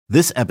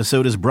This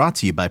episode is brought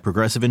to you by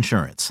Progressive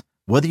Insurance.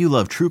 Whether you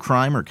love true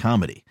crime or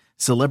comedy,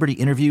 celebrity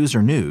interviews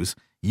or news,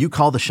 you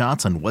call the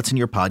shots on what's in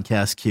your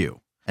podcast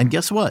queue. And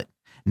guess what?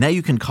 Now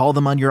you can call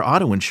them on your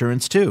auto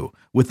insurance too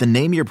with the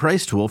Name Your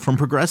Price tool from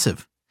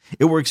Progressive.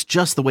 It works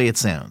just the way it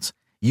sounds.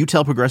 You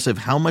tell Progressive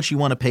how much you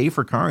want to pay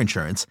for car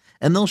insurance,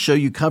 and they'll show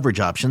you coverage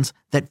options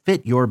that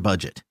fit your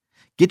budget.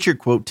 Get your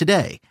quote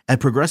today at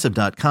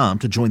Progressive.com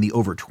to join the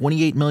over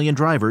 28 million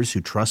drivers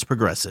who trust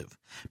Progressive.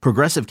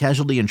 Progressive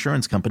Casualty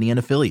Insurance Company and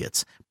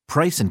Affiliates.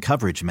 Price and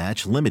coverage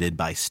match limited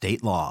by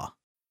state law.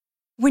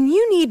 When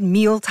you need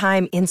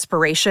mealtime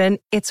inspiration,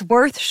 it's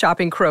worth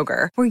shopping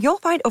Kroger, where you'll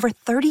find over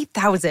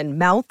 30,000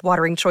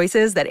 mouth-watering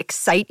choices that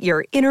excite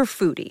your inner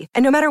foodie.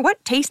 And no matter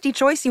what tasty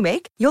choice you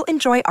make, you'll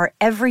enjoy our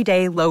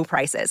everyday low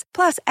prices,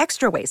 plus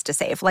extra ways to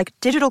save, like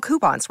digital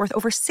coupons worth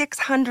over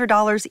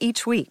 $600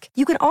 each week.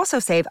 You can also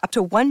save up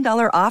to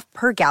 $1 off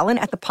per gallon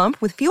at the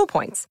pump with fuel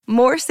points.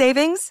 More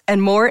savings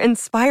and more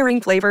inspiring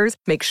flavors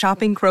make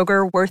shopping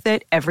Kroger worth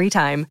it every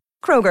time.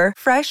 Kroger,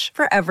 fresh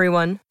for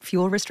everyone.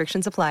 Fuel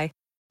restrictions apply.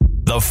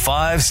 The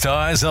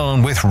 5-Star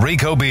Zone with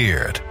Rico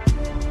Beard.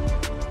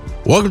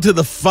 Welcome to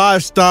the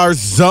 5-Star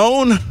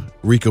Zone.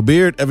 Rico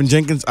Beard, Evan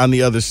Jenkins on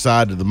the other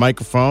side of the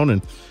microphone.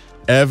 And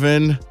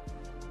Evan,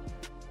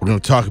 we're going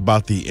to talk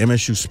about the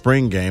MSU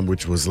spring game,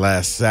 which was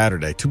last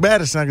Saturday. Too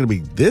bad it's not going to be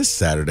this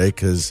Saturday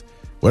because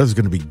weather's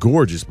going to be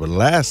gorgeous. But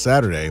last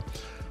Saturday,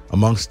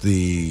 amongst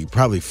the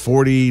probably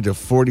 40 to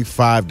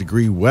 45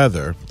 degree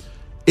weather,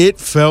 it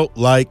felt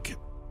like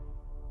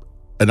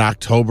an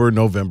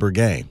October-November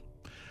game.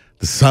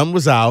 The sun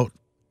was out,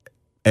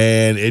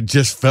 and it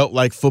just felt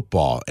like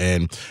football.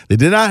 And they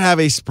did not have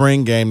a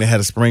spring game. They had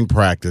a spring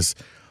practice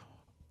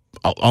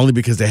only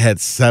because they had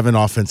 7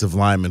 offensive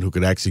linemen who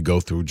could actually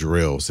go through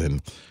drills.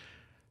 And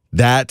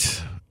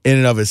that, in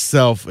and of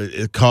itself,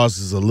 it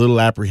causes a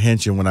little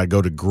apprehension when I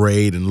go to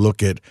grade and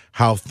look at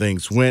how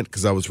things went,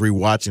 because I was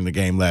rewatching the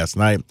game last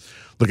night,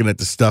 looking at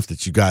the stuff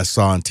that you guys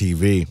saw on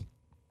TV.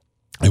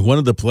 And one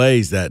of the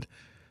plays that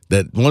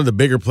one of the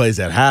bigger plays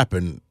that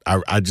happened,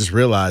 I just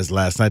realized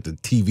last night the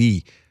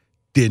TV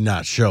did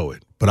not show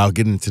it, but I'll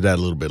get into that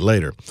a little bit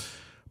later.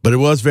 But it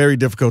was very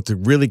difficult to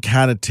really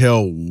kind of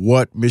tell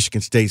what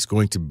Michigan State's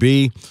going to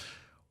be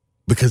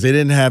because they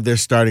didn't have their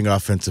starting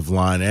offensive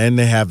line, and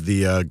they have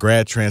the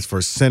grad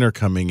transfer center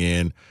coming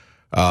in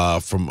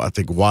from, I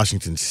think,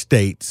 Washington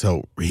State,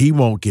 so he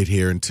won't get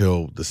here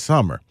until the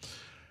summer.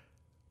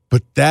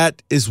 But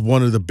that is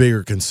one of the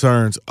bigger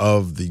concerns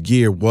of the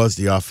year was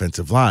the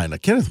offensive line. Now,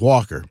 Kenneth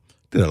Walker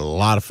did a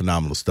lot of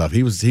phenomenal stuff.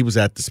 He was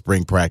at the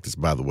spring practice,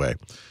 by the way.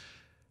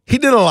 He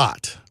did a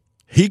lot.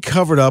 He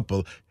covered up.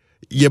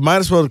 You might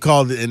as well have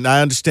called it, and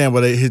I understand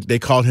why they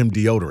called him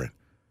deodorant,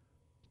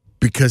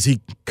 because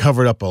he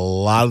covered up a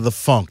lot of the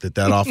funk that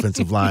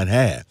offensive line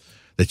had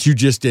that you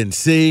just didn't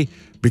see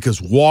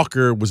because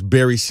Walker was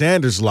Barry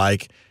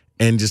Sanders-like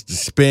and just the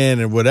spin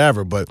and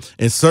whatever. But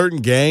in certain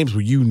games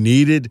where you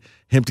needed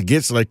him to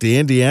get, like the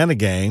Indiana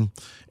game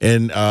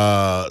and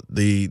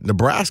the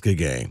Nebraska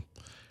game,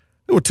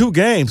 there were 2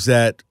 games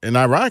that, and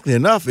ironically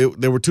enough,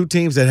 there were 2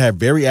 teams that had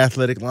very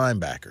athletic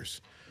linebackers.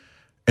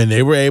 And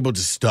they were able to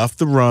stuff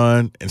the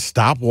run and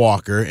stop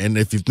Walker. And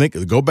if you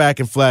go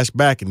back and flash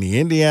back in the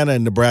Indiana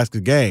and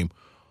Nebraska game,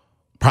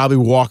 probably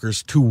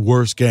Walker's 2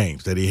 worst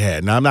games that he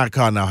had. Now, I'm not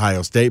calling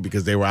Ohio State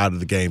because they were out of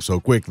the game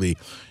so quickly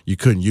you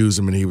couldn't use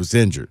him and he was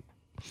injured.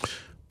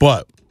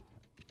 But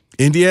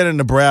Indiana and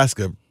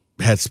Nebraska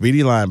had speedy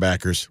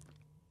linebackers.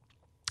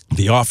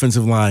 The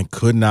offensive line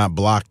could not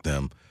block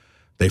them.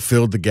 They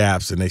filled the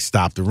gaps, and they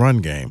stopped the run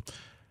game.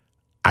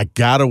 I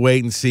got to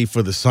wait and see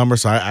for the summer,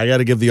 so I got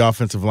to give the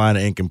offensive line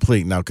an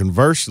incomplete. Now,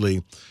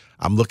 conversely,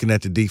 I'm looking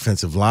at the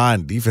defensive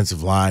line.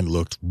 Defensive line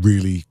looked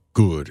really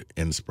good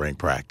in spring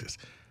practice.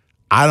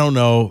 I don't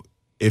know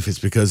if it's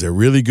because they're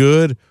really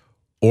good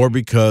or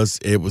because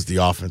it was the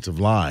offensive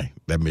line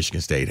that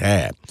Michigan State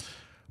had.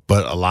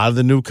 But a lot of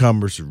the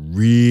newcomers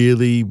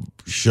really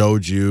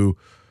showed you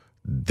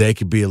they're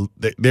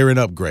an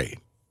upgrade.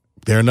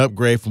 They're an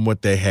upgrade from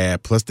what they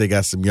had. Plus, they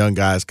got some young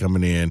guys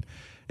coming in,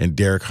 and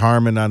Derek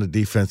Harmon on the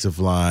defensive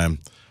line,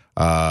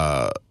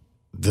 Alex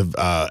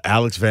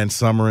Van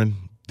Summeren,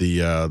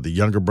 the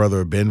younger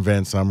brother of Ben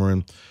Van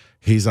Summeren,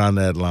 he's on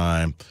that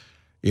line.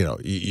 You know,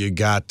 you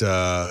got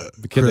the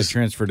kid that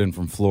transferred in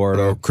from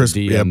Florida, Chris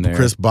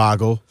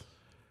Bogle.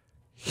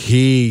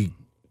 He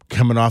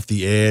coming off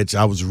the edge.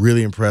 I was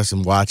really impressed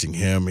in watching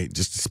him.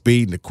 Just the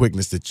speed and the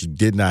quickness that you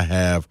did not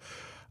have.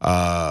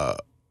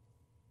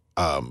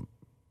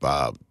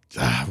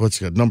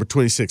 Number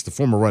 26, the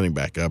former running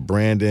back,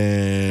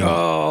 Brandon.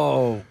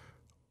 Oh,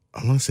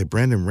 I want to say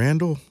Brandon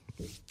Randall,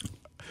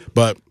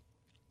 but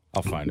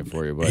I'll find it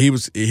for you. But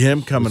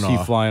him coming off. Is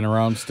he flying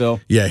around still?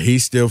 Yeah,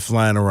 he's still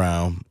flying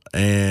around,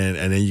 and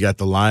then you got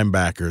the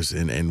linebackers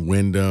and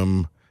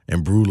Wyndham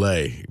and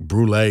Brule.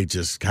 Brule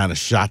just kind of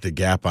shot the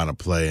gap on a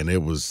play, and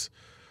it was.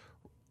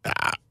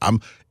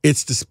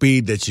 It's the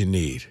speed that you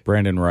need.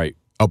 Brandon Wright.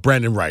 Oh,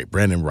 Brandon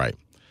Wright.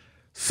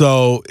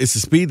 So it's the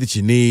speed that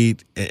you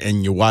need,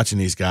 and you're watching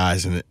these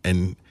guys,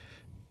 and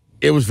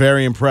it was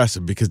very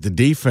impressive because the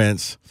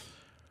defense,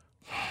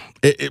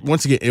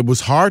 once again, it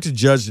was hard to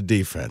judge the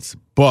defense,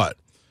 but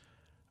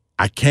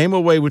I came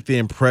away with the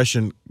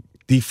impression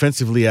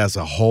defensively as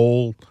a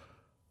whole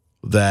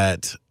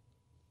that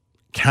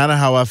kind of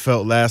how I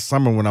felt last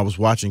summer when I was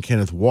watching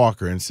Kenneth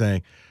Walker and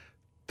saying,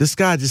 this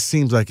guy just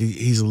seems like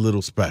he's a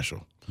little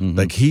special. Mm-hmm.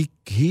 Like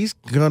he's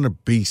going to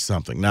be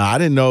something. Now, I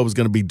didn't know it was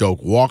going to be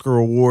Doak Walker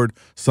Award,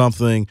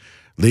 something,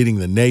 leading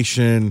the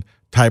nation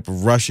type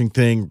of rushing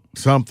thing,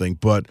 something,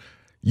 but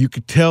you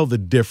could tell the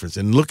difference.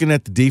 And looking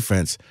at the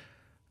defense,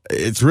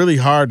 it's really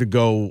hard to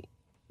go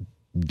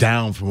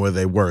down from where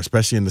they were,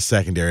 especially in the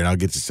secondary, and I'll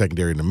get to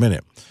secondary in a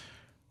minute.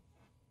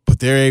 But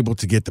they're able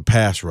to get the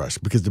pass rush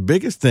because the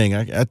biggest thing,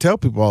 I tell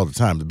people all the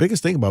time, the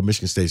biggest thing about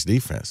Michigan State's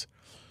defense,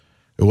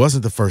 it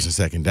wasn't the first and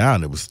second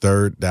down. It was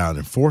third down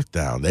and fourth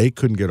down. They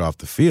couldn't get off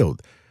the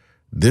field.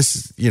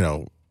 This,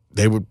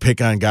 they would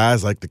pick on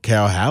guys like the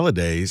Cal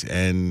Hallidays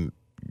and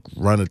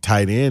run a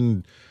tight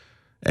end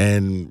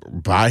and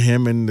by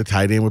him, and the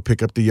tight end would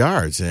pick up the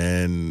yards.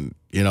 And,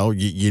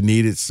 you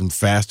needed some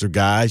faster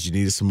guys. You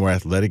needed some more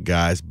athletic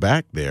guys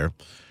back there.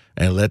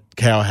 And let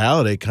Cal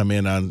Halliday come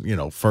in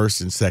on, first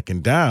and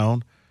second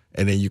down,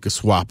 and then you could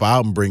swap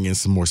out and bring in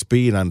some more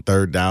speed on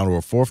third down or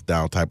a fourth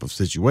down type of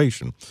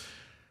situation.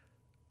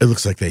 It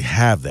looks like they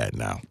have that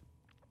now.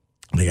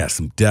 They got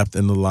some depth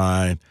in the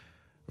line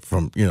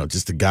from,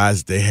 just the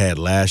guys they had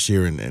last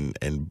year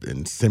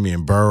and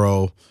Simeon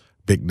Burrow,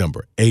 big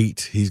number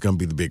 8. He's going to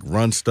be the big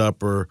run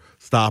stopper.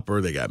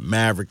 They got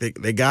Maverick.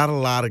 They got a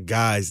lot of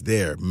guys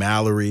there.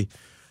 Mallory.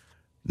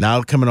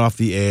 Now coming off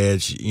the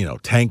edge,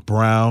 Tank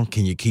Brown,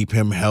 can you keep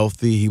him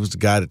healthy? He was the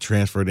guy that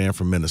transferred in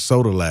from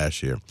Minnesota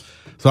last year.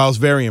 So I was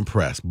very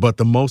impressed. But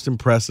the most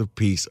impressive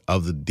piece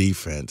of the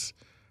defense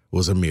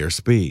was Amir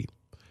Speed.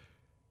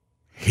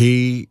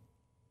 He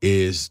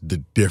is the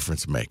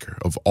difference maker.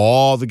 Of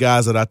all the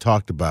guys that I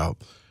talked about,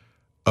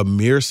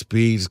 Amir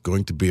Speed is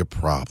going to be a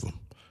problem.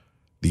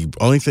 The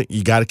only thing,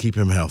 you got to keep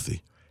him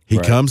healthy. He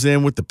comes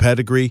in with the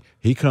pedigree.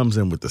 He comes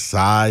in with the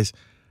size.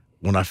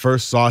 When I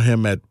first saw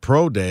him at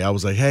Pro Day, I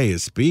was like, hey,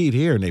 is Speed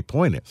here? And they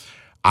pointed.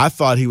 I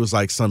thought he was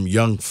like some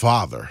young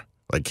father.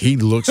 Like he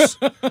looks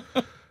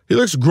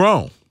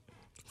grown.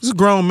 He's a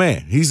grown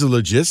man. He's a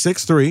legit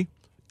 6'3",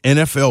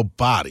 NFL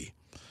body.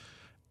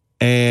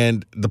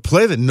 And the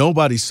play that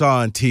nobody saw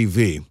on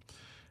TV,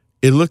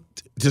 it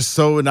looked just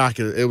so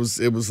innocuous.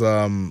 It was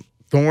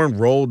Thorne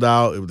rolled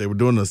out. They were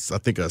doing a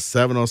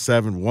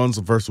 7-on-7 ones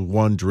versus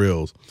one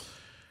drills.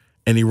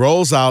 And he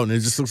rolls out, and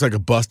it just looks like a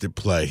busted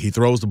play. He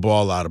throws the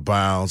ball out of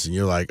bounds, and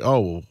you're like, oh,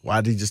 well, why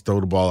did he just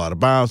throw the ball out of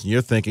bounds? And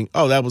you're thinking,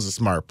 oh, that was a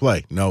smart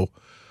play. No.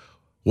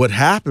 What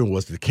happened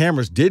was the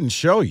cameras didn't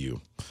show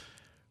you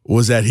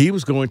was that he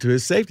was going to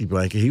his safety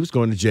blanket. He was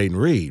going to Jaden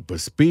Reed,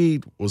 but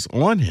Speed was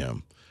on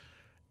him.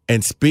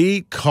 And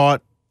Speed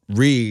caught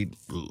Reed.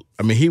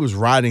 I mean, he was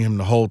riding him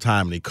the whole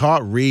time, and he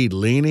caught Reed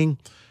leaning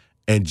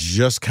and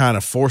just kind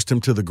of forced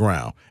him to the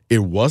ground. It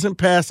wasn't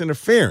pass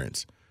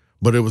interference,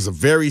 but it was a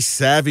very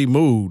savvy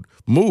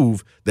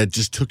move that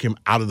just took him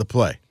out of the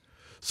play.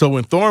 So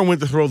when Thorne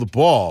went to throw the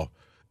ball,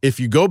 if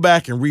you go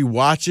back and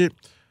rewatch it,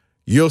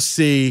 you'll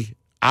see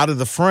out of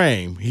the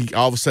frame, he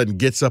all of a sudden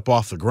gets up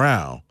off the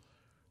ground.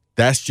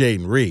 That's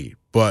Jaden Reed.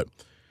 But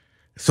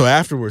so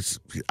afterwards,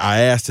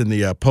 I asked in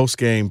the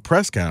post-game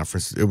press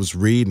conference, it was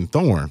Reed and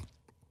Thorne.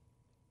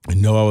 I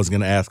know I was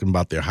going to ask them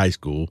about their high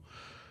school.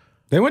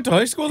 They went to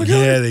high school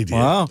together? Yeah, they did.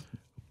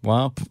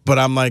 Wow. But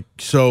I'm like,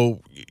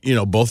 so,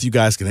 both you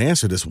guys can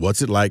answer this.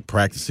 What's it like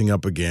practicing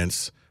up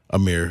against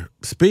Amir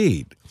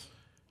Speed?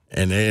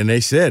 And they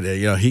said,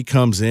 he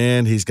comes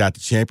in, he's got the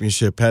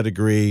championship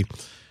pedigree.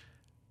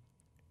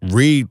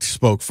 Reed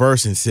spoke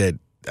first and said,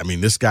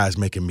 this guy's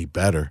making me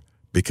better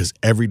because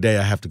every day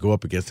I have to go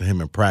up against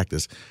him in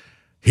practice.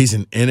 He's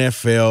an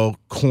NFL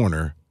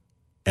corner,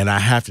 and I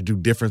have to do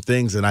different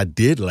things than I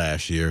did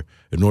last year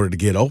in order to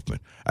get open.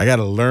 I got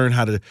to learn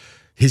how to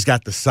 – he's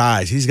got the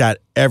size. He's got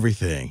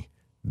everything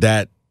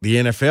that the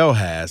NFL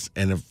has.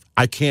 And if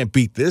I can't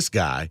beat this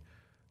guy,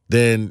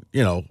 then,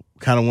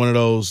 kind of one of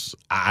those,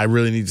 I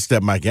really need to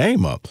step my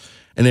game up.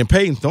 And then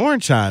Peyton Thorne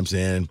chimes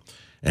in,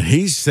 and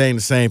he's saying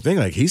the same thing.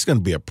 Like, he's going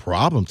to be a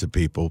problem to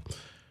people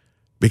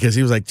because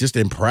he was like, just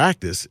in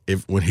practice,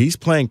 when he's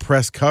playing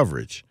press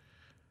coverage,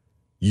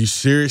 you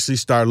seriously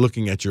start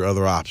looking at your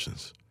other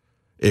options.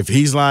 If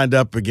he's lined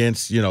up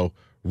against,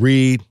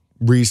 Reed's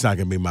not going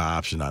to be my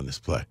option on this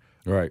play.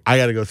 Right. I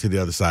got to go to the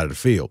other side of the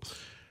field.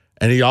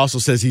 And he also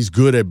says he's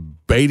good at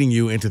baiting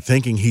you into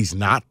thinking he's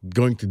not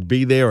going to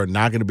be there or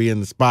not going to be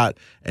in the spot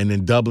and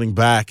then doubling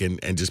back and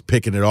just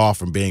picking it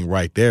off and being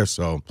right there.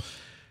 So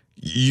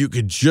you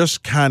could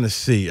just kind of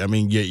see.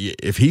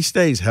 If he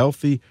stays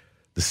healthy,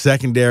 the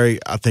secondary,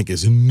 I think,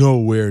 is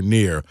nowhere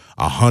near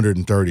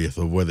 130th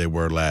of where they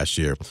were last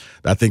year.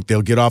 I think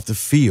they'll get off the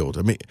field.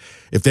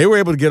 If they were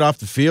able to get off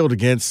the field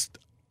against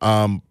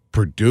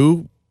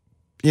Purdue,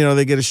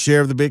 they get a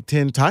share of the Big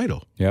Ten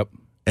title. Yep.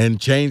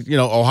 And change,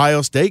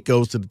 Ohio State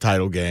goes to the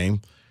title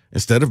game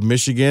instead of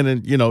Michigan.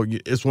 And,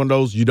 it's one of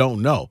those you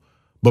don't know.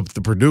 But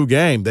the Purdue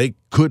game, they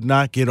could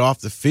not get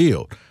off the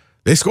field.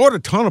 They scored a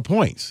ton of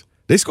points.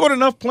 They scored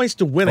enough points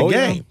to win a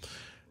game. Yeah.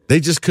 They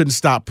just couldn't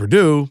stop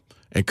Purdue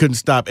and couldn't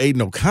stop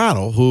Aiden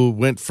O'Connell, who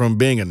went from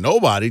being a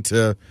nobody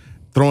to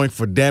throwing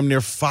for damn near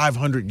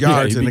 500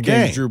 yards in the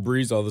game. Drew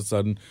Brees all of a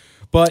sudden.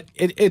 But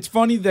it's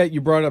funny that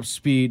you brought up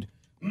speed,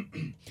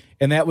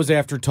 and that was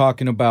after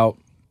talking about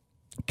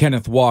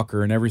Kenneth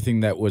Walker and everything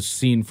that was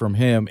seen from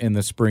him in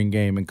the spring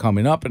game and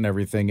coming up and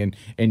everything,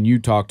 and you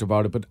talked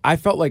about it. But I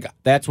felt like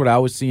that's what I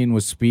was seeing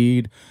was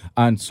speed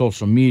on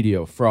social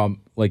media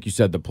from, like you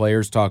said, the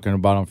players talking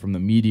about him, from the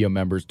media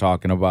members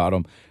talking about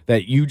him,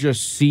 that you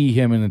just see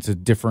him and it's a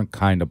different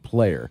kind of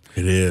player.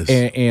 It is.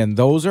 And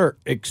those are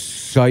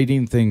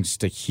exciting things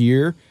to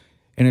hear.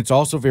 And it's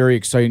also very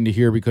exciting to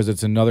hear because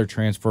it's another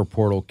transfer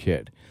portal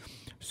kid.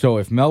 So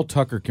if Mel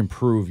Tucker can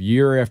prove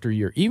year after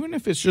year, even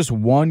if it's just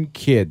one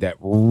kid that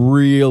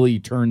really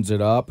turns it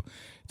up,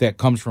 that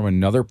comes from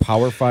another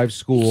Power 5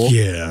 school.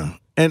 Yeah.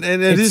 And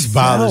it just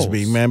bothers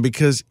me, man,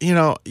 because,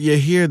 you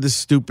hear this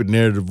stupid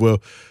narrative, well,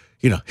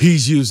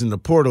 he's using the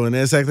portal, and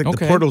it's like the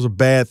portal's a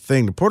bad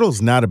thing. The portal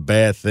is not a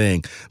bad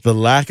thing. The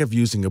lack of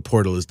using a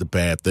portal is the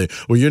bad thing.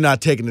 Well, you're not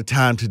taking the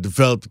time to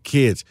develop the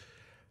kids.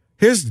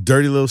 Here's the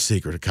dirty little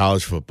secret of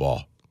college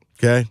football,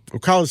 okay, or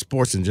college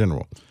sports in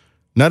general.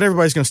 Not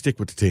everybody's going to stick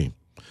with the team.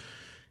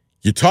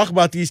 You talk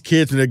about these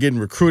kids when they're getting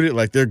recruited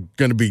like they're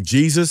going to be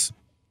Jesus,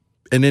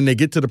 and then they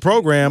get to the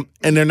program,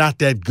 and they're not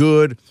that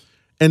good,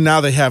 and now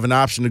they have an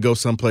option to go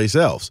someplace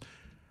else.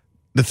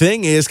 The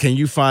thing is, can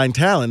you find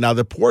talent? Now,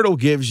 the portal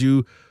gives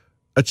you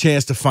a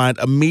chance to find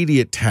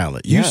immediate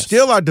talent. You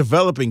still are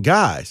developing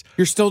guys.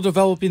 You're still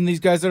developing these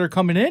guys that are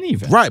coming in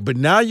even. Right, but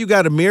now you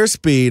got Amir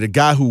Speed, a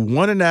guy who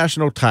won a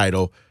national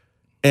title,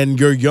 and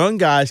your young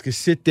guys can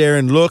sit there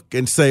and look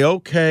and say,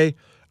 okay,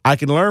 I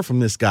can learn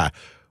from this guy.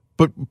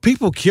 But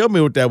people kill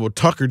me with that. Well,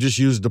 Tucker just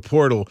used the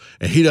portal,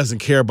 and he doesn't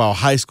care about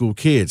high school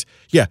kids.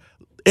 Yeah,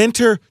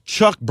 enter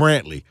Chuck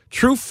Brantley.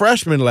 True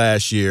freshman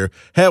last year,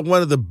 had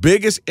one of the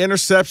biggest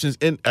interceptions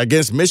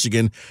against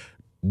Michigan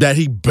that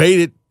he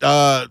baited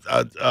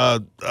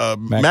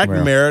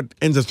McNamara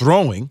into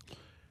throwing.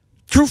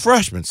 True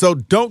freshman. So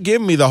don't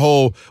give me the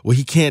whole, well,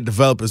 he can't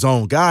develop his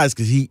own guys,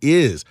 because he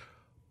is.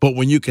 But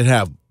when you can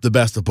have the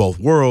best of both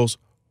worlds,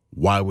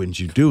 why wouldn't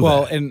you do that?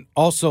 Well, and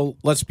also,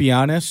 let's be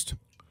honest,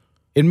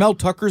 in Mel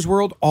Tucker's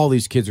world, all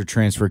these kids are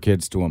transfer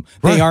kids to him.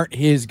 They aren't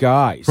his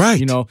guys. Right.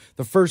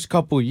 The first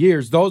couple of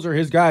years, those are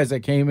his guys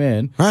that came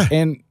in. Right.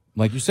 And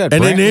like you said,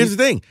 and then here's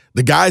the thing.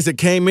 The guys that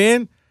came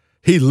in,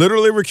 he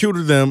literally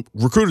recruited them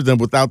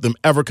without them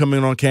ever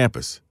coming on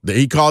campus.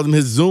 He called them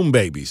his Zoom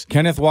babies.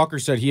 Kenneth Walker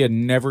said he had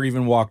never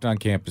even walked on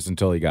campus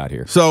until he got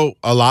here. So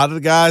a lot of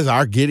the guys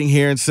are getting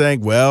here and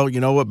saying, well, you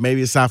know what,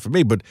 maybe it's not for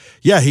me. But,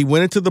 yeah, he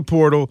went into the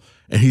portal,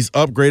 and he's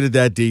upgraded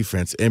that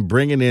defense and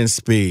bringing in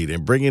Speed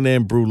and bringing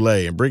in Brule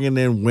and bringing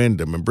in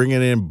Wyndham and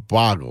bringing in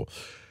Boggle.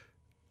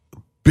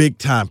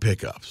 Big-time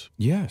pickups.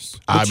 Yes.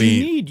 But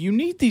you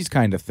need these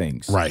kind of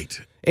things. Right.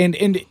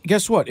 And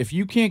guess what? If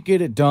you can't get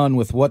it done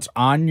with what's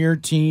on your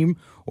team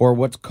or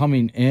what's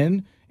coming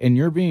in, and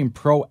you're being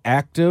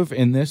proactive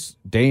in this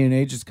day and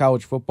age of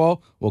college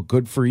football, well,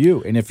 good for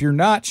you. And if you're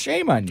not,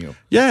 shame on you.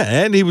 Yeah,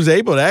 and he was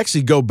able to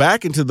actually go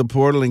back into the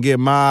portal and get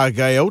Ma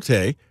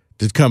Gayote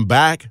to come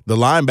back, the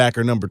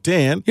linebacker number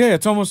 10. Yeah,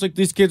 it's almost like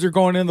these kids are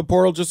going in the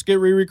portal just to get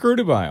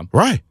re-recruited by him.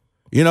 Right.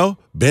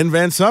 Ben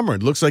Van Summer,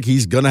 it looks like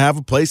he's going to have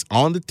a place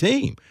on the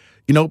team,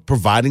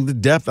 providing the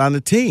depth on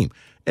the team.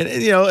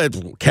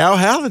 And Cal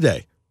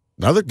Halliday,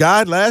 another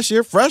guy last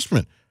year,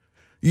 freshman.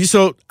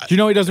 Do you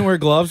know he doesn't wear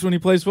gloves when he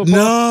plays football?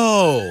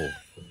 No.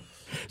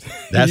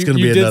 That's going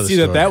to be another story. You did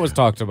see that was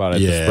talked about at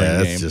the spring game. Yeah,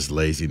 that's just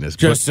laziness.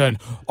 Just an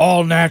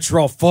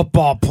all-natural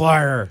football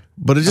player.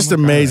 But it just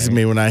amazes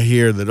me when I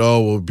hear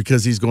that,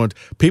 because he's going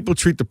 – people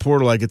treat the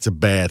portal like it's a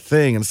bad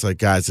thing. And it's like,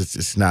 guys,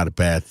 it's not a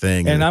bad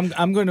thing. And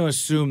I'm going to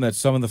assume that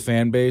some of the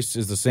fan base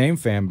is the same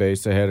fan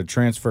base that had a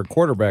transfer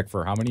quarterback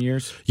for how many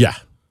years? Yeah.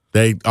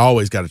 They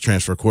always got to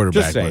transfer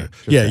quarterback.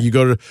 You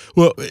go to –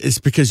 it's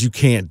because you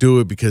can't do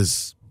it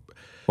because –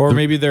 or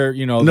maybe they're,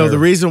 the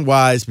reason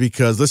why is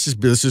because let's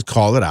just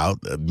call it out.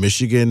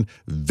 Michigan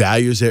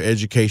values their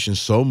education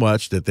so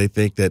much that they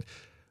think that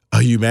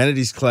a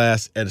humanities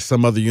class at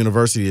some other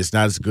university is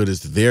not as good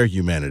as their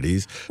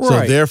humanities. Right.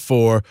 So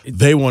therefore,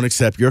 they won't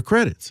accept your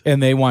credits.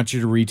 And they want you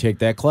to retake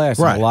that class.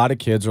 Right. And a lot of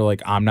kids are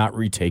like, I'm not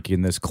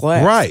retaking this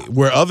class. Right.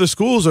 Where other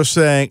schools are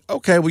saying,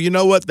 okay, well, you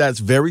know what? That's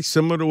very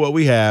similar to what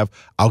we have.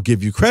 I'll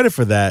give you credit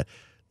for that.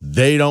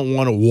 They don't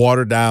want to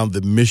water down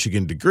the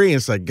Michigan degree.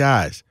 It's like,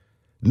 guys,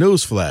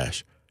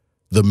 newsflash,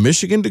 the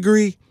Michigan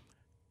degree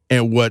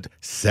and what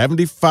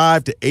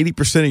 75 to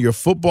 80% of your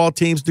football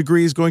team's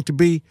degree is going to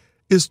be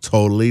is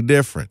totally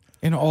different.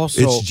 And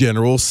also, it's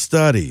general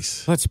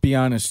studies. Let's be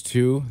honest,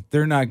 too.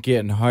 They're not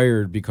getting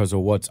hired because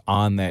of what's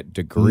on that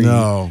degree.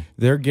 No.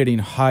 They're getting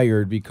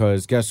hired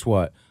because, guess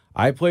what?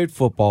 I played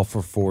football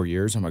for 4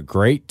 years. I'm a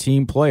great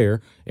team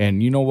player.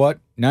 And you know what?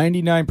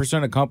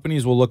 99% of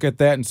companies will look at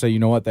that and say, you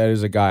know what? That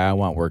is a guy I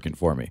want working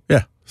for me.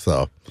 Yeah.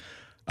 So,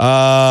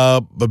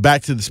 but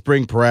back to the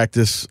spring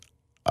practice.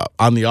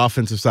 on the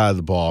offensive side of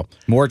the ball.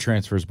 More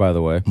transfers, by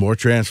the way. More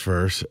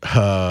transfers.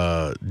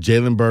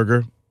 Jalen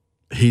Berger,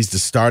 he's the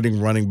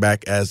starting running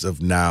back as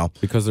of now.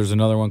 Because there's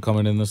another one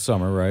coming in this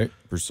summer, right?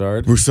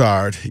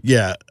 Broussard,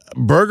 yeah.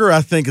 Berger,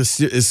 I think,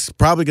 is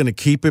probably going to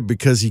keep it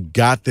because he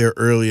got there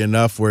early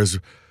enough, whereas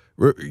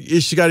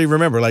you got to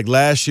remember, like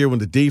last year when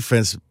the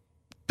defense –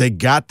 they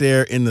got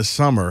there in the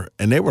summer,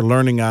 and they were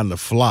learning on the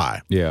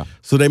fly. Yeah.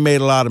 So they made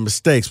a lot of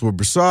mistakes. Well,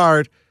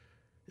 Broussard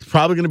is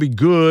probably going to be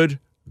good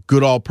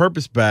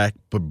all-purpose back,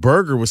 but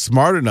Berger was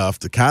smart enough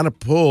to kind of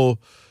pull,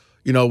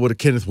 what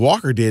Kenneth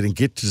Walker did and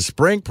get to the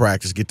spring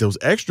practice, get those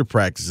extra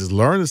practices,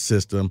 learn the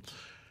system.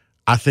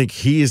 I think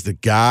he is the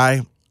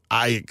guy.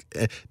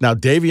 Now,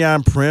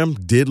 Davion Prim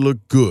did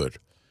look good.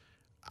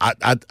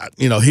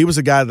 He was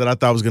a guy that I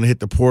thought was going to hit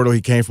the portal.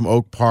 He came from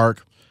Oak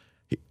Park.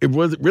 It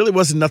really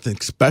wasn't nothing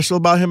special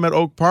about him at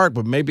Oak Park,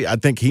 but I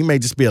think he may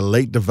just be a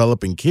late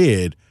developing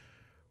kid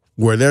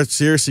where they're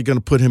seriously going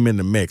to put him in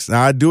the mix.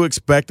 Now, I do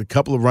expect a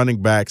couple of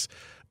running backs.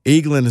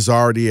 Eaglin has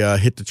already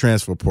hit the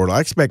transfer portal. I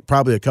expect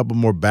probably a couple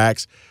more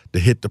backs to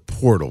hit the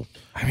portal.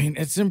 I mean,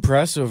 it's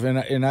impressive,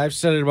 and I've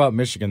said it about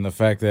Michigan, the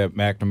fact that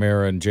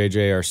McNamara and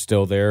JJ are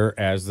still there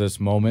as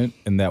this moment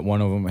and that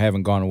one of them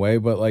haven't gone away,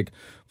 but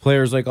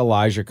players like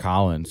Elijah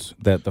Collins,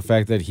 that the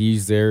fact that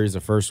he's there, he's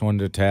the first one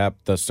to tap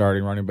the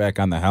starting running back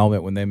on the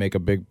helmet when they make a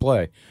big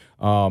play.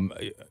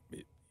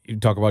 You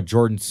talk about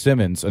Jordan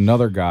Simmons,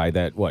 another guy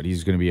that,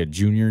 he's going to be a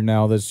junior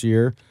now this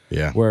year?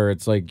 Yeah. Where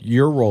it's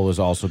your role is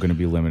also going to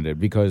be limited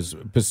because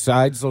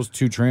besides those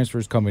two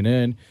transfers coming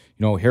in,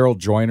 Harold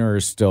Joyner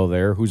is still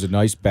there, who's a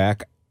nice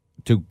back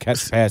to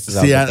catch passes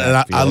out of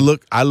the backfield.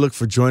 I look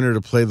for Joyner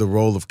to play the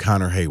role of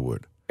Connor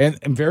Haywood. And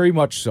very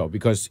much so,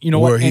 because you know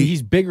what? And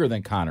he's bigger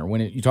than Connor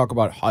when you talk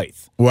about height.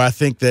 Well, I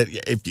think that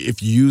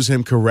if you use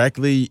him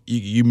correctly,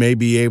 you may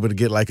be able to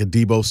get like a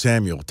Debo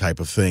Samuel type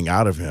of thing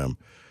out of him,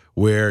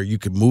 where you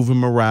could move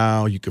him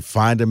around, you could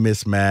find a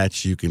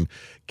mismatch, you can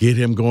get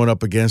him going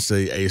up against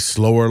a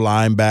slower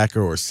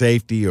linebacker or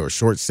safety or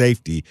short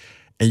safety,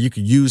 and you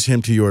could use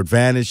him to your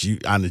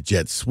advantage on the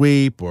jet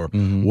sweep or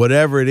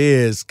whatever it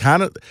is.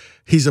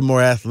 He's a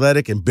more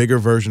athletic and bigger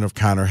version of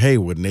Connor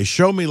Haywood. And they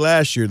showed me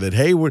last year that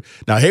Haywood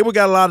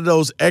got a lot of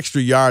those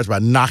extra yards by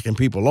knocking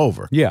people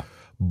over. Yeah.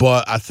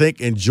 But I think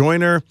in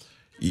Joyner,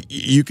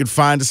 you could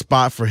find a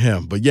spot for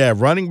him. But yeah,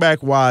 running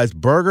back wise,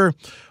 Berger,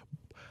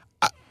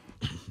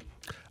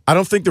 I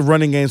don't think the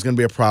running game is going to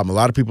be a problem. A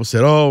lot of people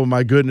said, oh,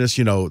 my goodness,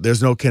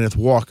 there's no Kenneth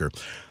Walker.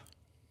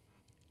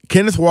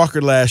 Kenneth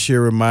Walker last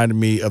year reminded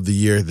me of the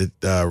year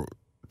that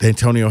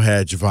Antonio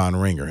had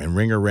Javon Ringer, and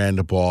Ringer ran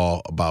the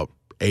ball about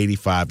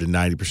 85 to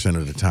 90%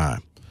 of the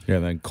time. Yeah,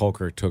 then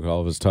Coker took all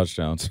of his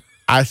touchdowns.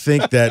 I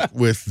think that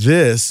with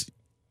this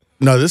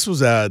was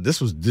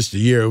just the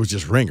year it was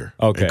just Ringer.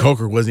 Okay. And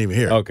Coker wasn't even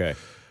here. Okay.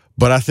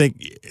 But I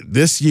think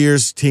this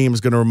year's team is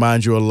going to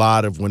remind you a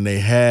lot of when they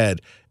had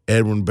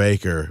Edwin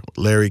Baker,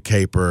 Larry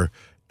Caper,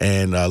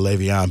 and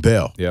Le'Veon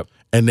Bell. Yep.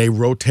 And they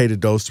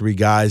rotated those three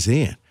guys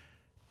in.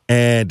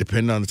 And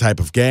depending on the type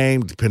of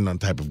game, depending on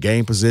the type of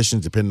game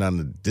positions, depending on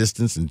the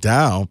distance and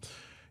down,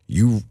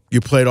 you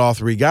played all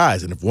three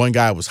guys. And if one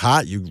guy was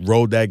hot, you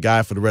rode that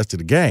guy for the rest of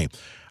the game.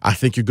 I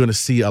think you're going to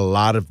see a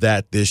lot of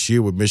that this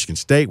year with Michigan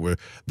State, where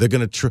they're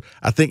going to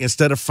I think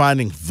instead of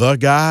finding the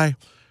guy,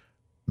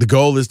 the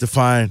goal is to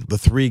find the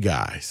three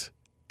guys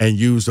and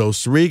use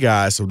those three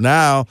guys. So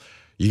now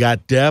you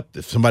got depth.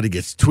 If somebody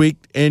gets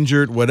tweaked,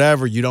 injured,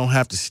 whatever, you don't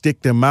have to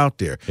stick them out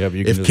there. Yeah, but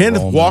if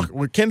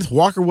when Kenneth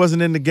Walker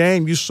wasn't in the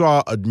game, you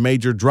saw a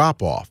major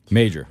drop off.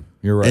 Major.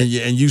 You're right.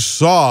 And you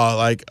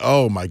saw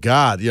oh my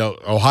God,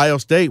 Ohio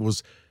State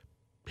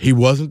he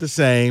wasn't the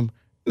same.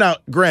 Now,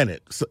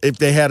 granted, if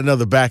they had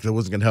another back, that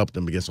wasn't going to help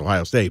them against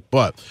Ohio State,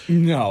 but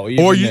no.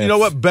 Or you know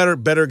what?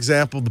 Better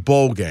example, the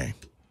bowl game,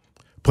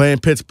 playing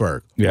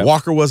Pittsburgh. Yep.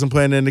 Walker wasn't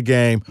playing in the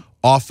game.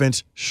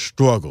 Offense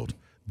struggled.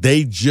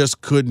 They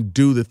just couldn't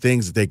do the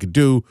things that they could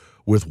do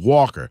with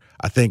Walker.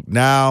 I think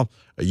now,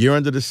 a year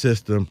into the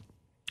system,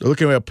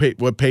 looking at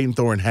what Peyton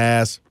Thorne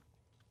has,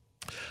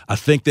 I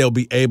think they'll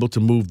be able to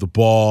move the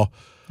ball.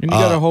 And you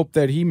got to hope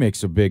that he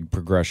makes a big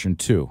progression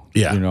too.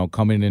 Yeah.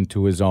 Coming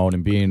into his own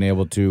and being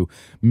able to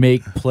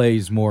make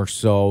plays more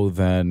so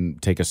than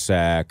take a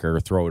sack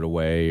or throw it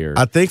away. Or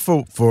I think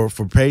for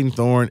Peyton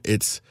Thorne,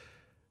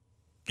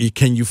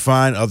 can you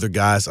find other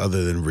guys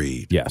other than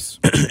Reed? Yes.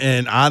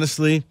 And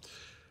honestly,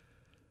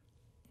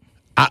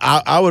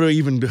 I would have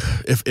even,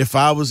 if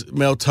I was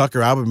Mel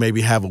Tucker, I would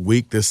maybe have a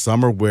week this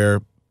summer where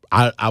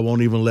I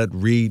won't even let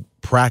Reed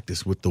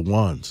practice with the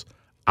ones.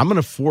 I'm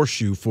going to force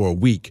you for a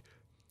week.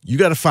 You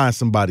got to find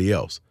somebody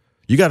else.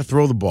 You got to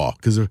throw the ball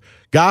because if,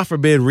 God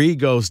forbid, Reed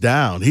goes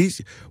down,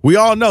 we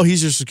all know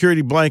he's your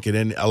security blanket,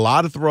 and a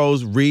lot of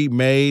throws Reed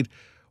made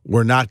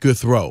were not good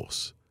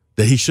throws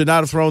that he should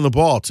not have thrown the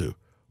ball to.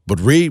 But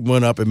Reed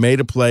went up and made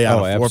a play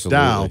on a fourth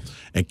down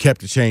and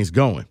kept the chains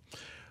going.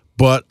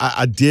 But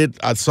I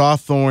saw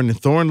Thorne, and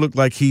Thorne looked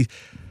like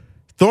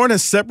Thorne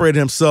has separated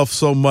himself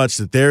so much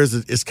that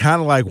it's kind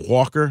of like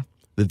Walker,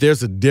 that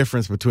there's a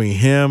difference between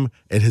him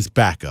and his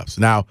backups.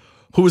 Now,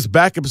 who his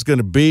backup is going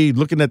to be.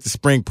 Looking at the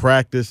spring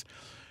practice,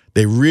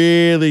 they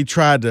really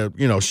tried to,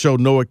 show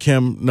Noah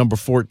Kim number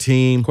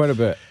 14 quite a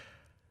bit.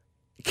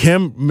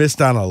 Kim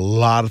missed on a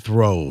lot of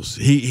throws.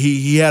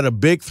 He had a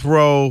big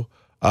throw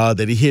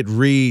that he hit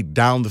Reed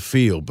down the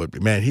field,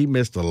 but man, he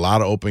missed a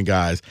lot of open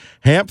guys.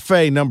 Hamp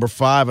Fay, number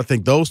 5. I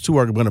think those two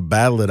are going to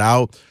battle it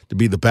out to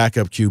be the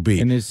backup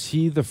QB. And is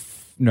he the?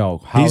 No,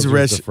 he's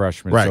the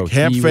freshman. Right, So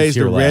Hamp Fay's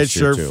the red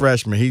shirt too.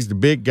 freshman. He's the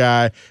big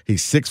guy.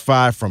 He's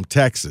 6'5" from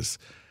Texas.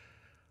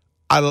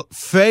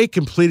 Fay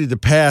completed the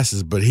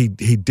passes, but he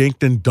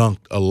dinked and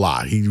dunked a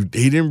lot. He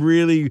didn't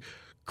really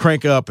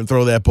crank up and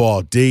throw that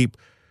ball deep.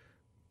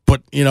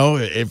 But,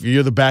 if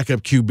you're the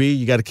backup QB,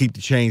 you got to keep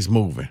the chains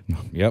moving.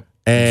 Yep.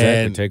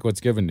 And exactly. Take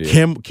what's given to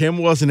you. Kim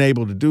wasn't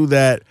able to do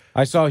that.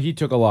 I saw he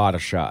took a lot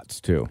of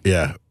shots, too.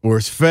 Yeah.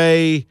 Whereas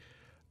Fay,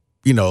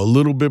 a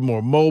little bit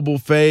more mobile.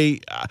 Fay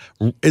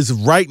is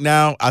right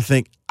now, I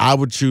think I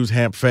would choose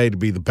Hamp Fay to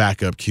be the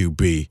backup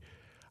QB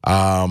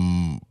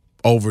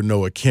over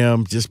Noah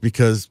Kim, just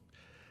because,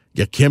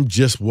 Kim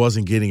just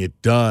wasn't getting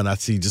it done. I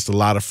see just a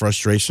lot of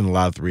frustration, a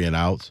lot of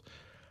 3-and-outs.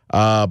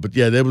 But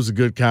yeah, there was a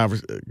good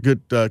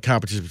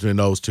competition between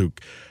those two.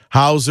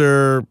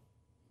 Hauser,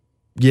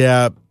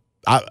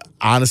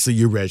 honestly,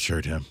 you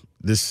redshirt him.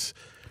 There's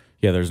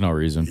no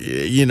reason.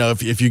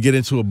 If you get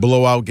into a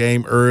blowout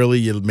game early,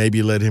 you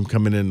maybe let him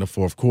come in the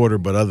fourth quarter.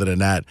 But other than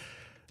that,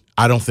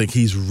 I don't think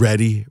he's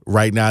ready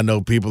right now. I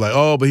know people are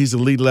like, but he's an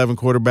Elite 11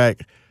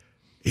 quarterback.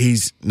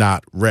 He's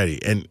not ready.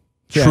 And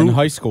in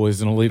high school,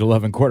 he's an Elite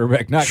 11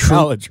 quarterback, not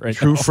college right now.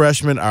 True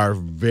freshmen are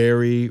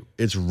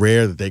it's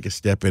rare that they can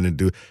step in and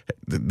do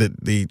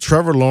the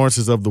Trevor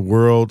Lawrences of the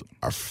world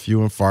are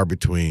few and far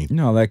between.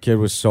 No, that kid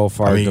was so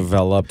far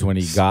developed when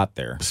he got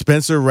there.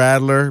 Spencer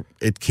Rattler,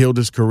 it killed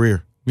his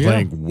career.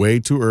 Playing way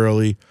too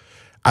early.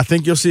 I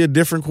think you'll see a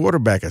different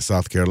quarterback at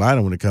South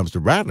Carolina when it comes to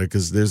Rattler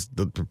because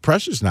the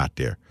pressure's not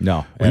there.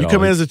 No. When you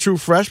come in as a true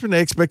freshman,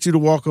 they expect you to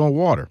walk on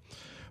water.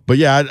 But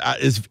yeah,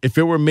 if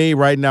it were me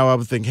right now, I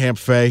would think Hamp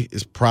Fay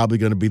is probably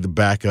going to be the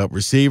backup.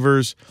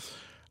 Receivers,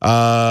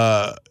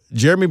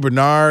 Jeremy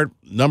Bernard,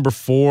 number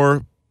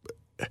 4.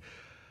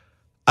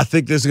 I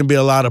think there's going to be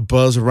a lot of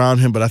buzz around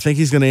him, but I think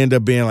he's going to end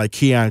up being like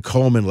Keon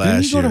Coleman last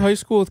year. Did he go to high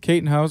school with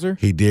Caden Hauser?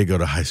 He did go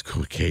to high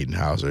school with Caden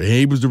Hauser.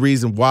 He was the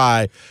reason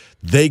why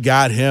they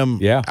got him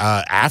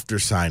after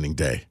signing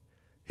day.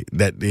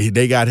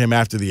 They got him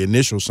after the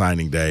initial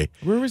signing day.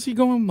 Where was he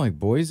going, like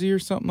Boise or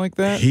something like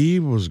that?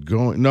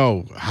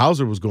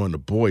 Hauser was going to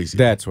Boise.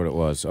 That's what it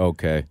was.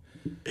 Okay.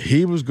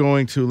 He was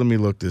going to, let me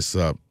look this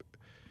up.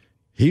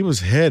 He was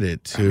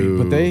headed to.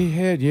 But they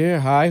had,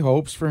 high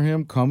hopes for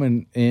him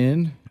coming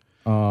in.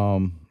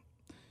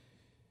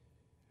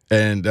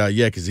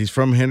 Because he's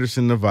from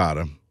Henderson,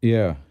 Nevada.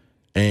 Yeah.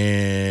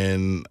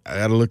 And I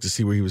got to look to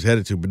see where he was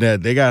headed to.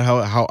 But they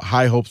got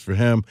high hopes for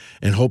him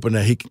and hoping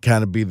that he can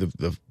kind of be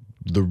the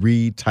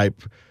Reed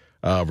type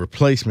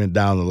replacement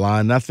down the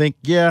line. And I think,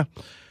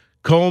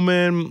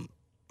 Coleman,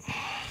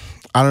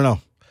 I don't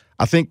know.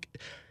 I think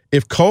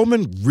if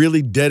Coleman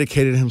really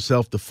dedicated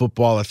himself to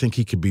football, I think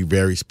he could be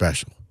very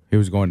special. He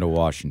was going to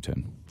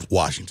Washington.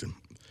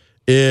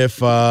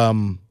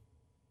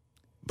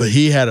 But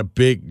he had a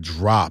big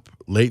drop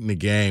late in the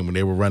game when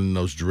they were running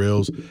those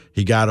drills.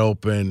 He got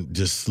open,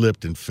 just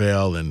slipped and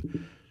fell,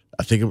 and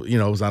I think it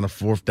was on a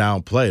 4th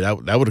down play. That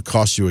would have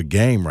cost you a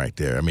game right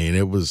there. I mean,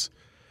 that was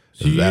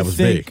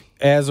big.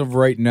 As of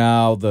right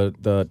now,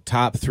 the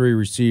top 3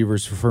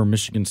 receivers for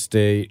Michigan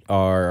State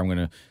are I'm going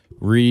to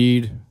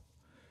Reed,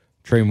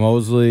 Trey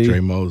Mosley,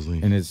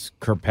 and is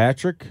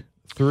Kirkpatrick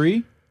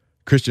 3?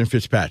 Christian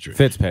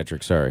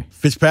Fitzpatrick. Sorry.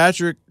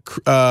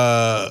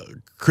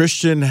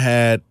 Christian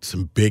had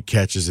some big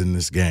catches in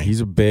this game.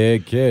 He's a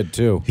big kid,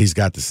 too. He's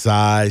got the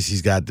size.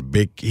 He's got the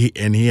big he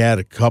had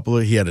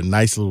a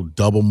nice little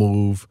double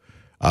move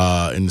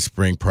in the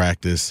spring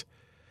practice.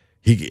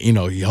 He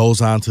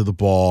holds on to the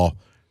ball.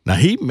 Now,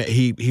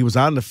 he was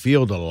on the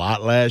field a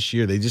lot last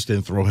year. They just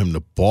didn't throw him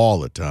the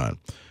ball a ton.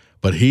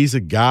 But he's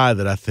a guy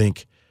that I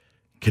think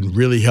can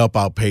really help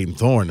out Peyton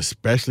Thorne,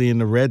 especially in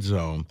the red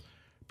zone.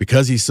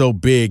 Because he's so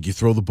big, you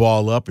throw the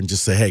ball up and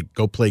just say, hey,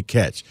 go play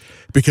catch.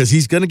 Because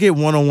he's going to get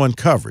one-on-one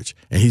coverage,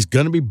 and he's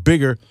going to be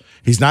bigger.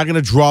 He's not going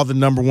to draw the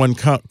number 1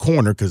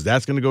 corner because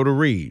that's going to go to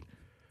Reed.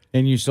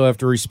 And you still have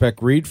to respect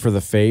Reed for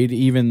the fade,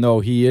 even though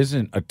he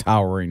isn't a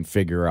towering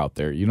figure out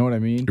there. You know what I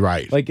mean?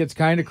 Right. Like, it's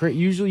kind of crazy.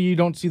 Usually you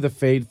don't see the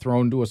fade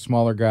thrown to a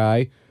smaller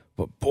guy,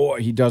 but boy,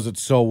 he does it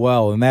so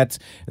well. And that's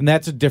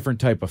a different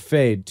type of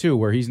fade, too,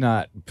 where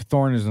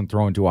Thorne isn't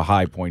throwing to a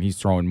high point. He's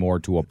throwing more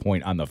to a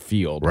point on the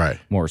field. Right.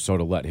 More so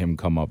to let him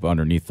come up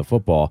underneath the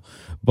football.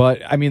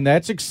 But, I mean,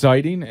 that's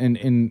exciting.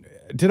 And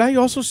did I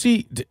also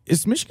see,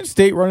 is Michigan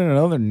State running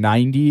another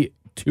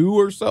 92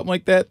 or something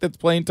like that that's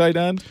playing tight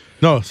end?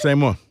 No,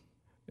 same one.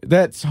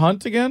 That's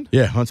Hunt again?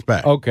 Yeah, Hunt's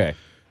back. Okay.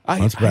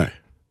 Hunt's back.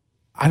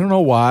 I don't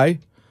know why,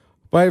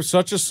 but I have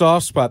such a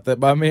soft spot that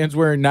my man's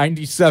wearing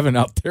 97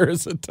 out there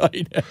as a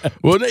tight end.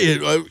 Well,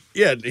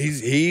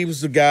 he was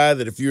the guy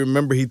that, if you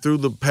remember, he threw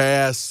the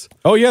pass.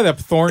 Oh, yeah, that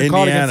Thorne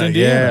caught against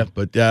Indiana. Yeah,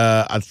 but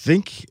I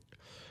think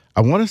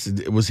I want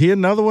to. Was he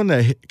another one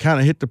that kind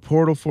of hit the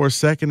portal for a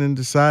second and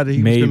decided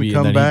he was going to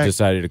come and then back? He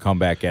decided to come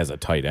back as a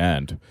tight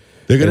end.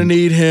 They're going to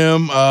need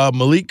him.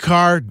 Malik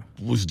Carr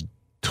was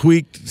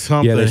tweaked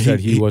something. Yeah, they said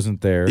he wasn't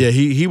there. Yeah,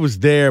 he was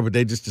there, but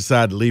they just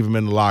decided to leave him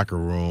in the locker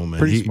room. And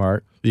Pretty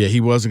smart. Yeah,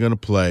 he wasn't going to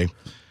play.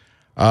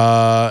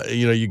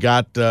 You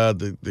got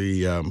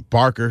the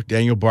Barker,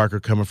 Daniel Barker,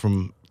 coming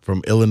from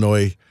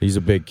Illinois. He's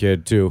a big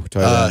kid too.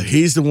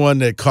 He's the one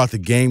that caught the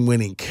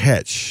game-winning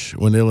catch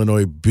when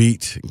Illinois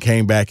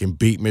came back and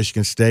beat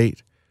Michigan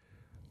State.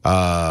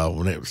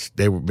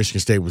 Michigan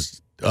State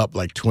was up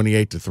like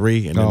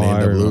 28-3, and then they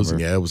ended up losing.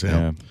 Yeah, it was him.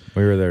 Yeah,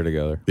 we were there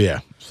together. Yeah.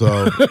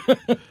 So,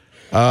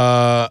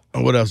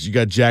 what else? You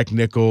got Jack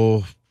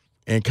Nickel,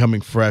 incoming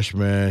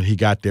freshman. He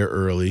got there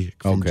early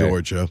from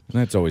Georgia.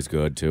 That's always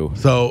good too.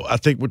 So I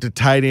think with the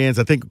tight ends,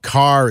 I think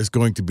Carr is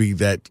going to be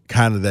that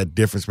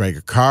difference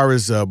maker. Carr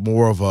is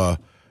more of a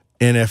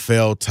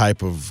NFL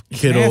type of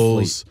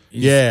Kittles.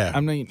 Yeah.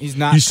 I mean, he's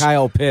not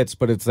Kyle Pitts,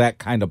 but it's that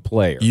kind of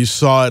player. You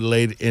saw it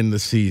late in the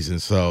season.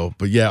 So,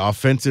 but yeah,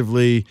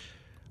 offensively,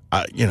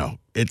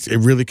 it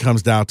really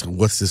comes down to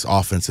what's this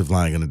offensive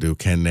line going to do?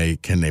 Can they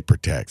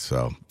protect?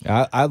 So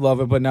I love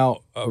it. But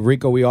now,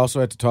 Rico, we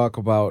also had to talk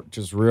about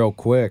just real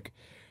quick.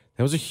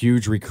 That was a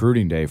huge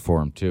recruiting day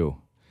for him too.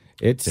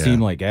 It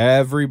seemed like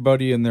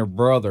everybody and their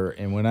brother,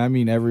 and when I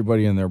mean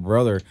everybody and their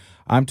brother,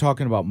 I'm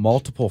talking about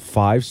multiple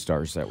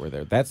 5-stars that were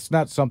there. That's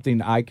not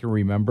something I can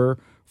remember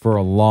for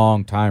a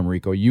long time,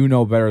 Rico. You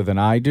know better than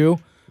I do.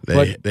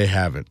 They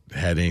haven't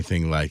had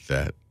anything like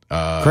that.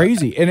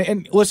 Crazy.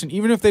 And listen,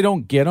 even if they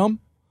don't get them,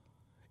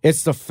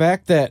 it's the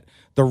fact that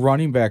the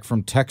running back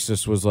from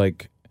Texas was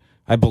like,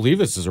 I believe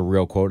this is a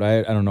real quote.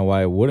 I don't know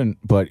why I wouldn't,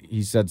 but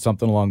he said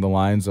something along the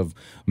lines of,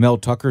 Mel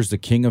Tucker's the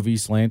king of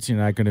East Lansing,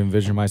 and I could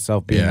envision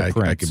myself being the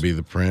prince. I could be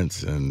the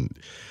prince. And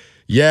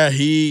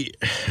he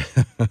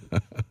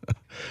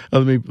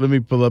let me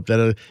pull up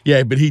that.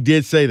 But he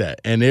did say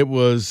that. And it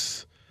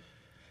was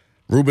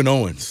Reuben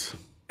Owens,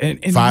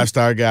 and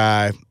 5-star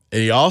guy.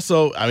 And he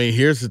also,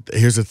 here's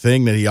the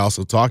thing that he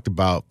also talked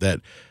about that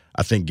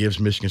I think gives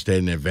Michigan State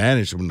an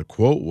advantage. When the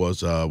quote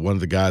was one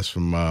of the guys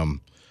from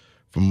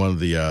one of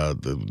the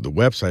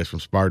websites from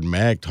Spartan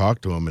Mag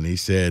talked to him, and he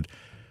said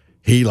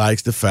he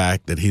likes the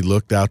fact that he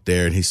looked out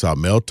there and he saw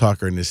Mel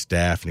Tucker and his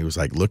staff, and he was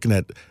like looking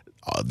at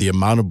the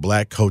amount of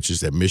black coaches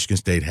that Michigan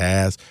State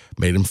has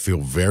made him feel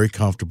very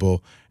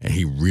comfortable, and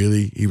he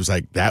was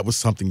like, that was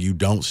something you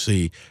don't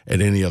see at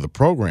any other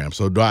program.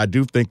 So I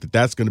do think that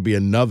that's going to be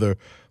another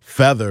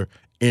feather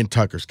in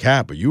Tucker's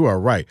cap. But you are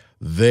right.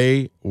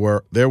 There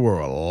were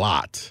a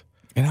lot.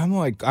 And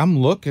I'm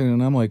looking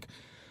and I'm like,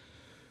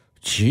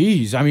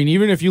 geez.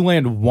 Even if you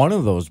land one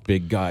of those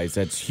big guys,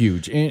 that's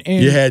huge. And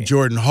you had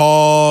Jordan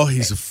Hall.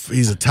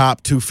 He's a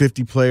top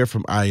 250 player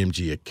from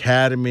IMG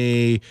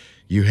Academy.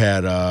 You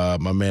had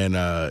my man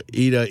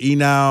Ida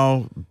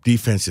Enow,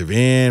 defensive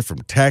end from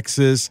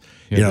Texas.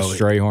 The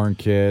Strayhorn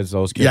kids,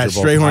 those kids. Yeah, are both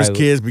Strayhorn's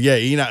kids. But yeah,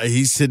 Enow,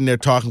 he's sitting there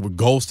talking with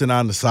Golston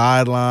on the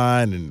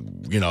sideline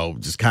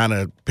and, just kind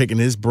of picking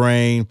his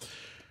brain.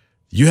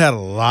 You had a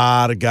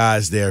lot of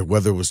guys there,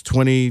 whether it was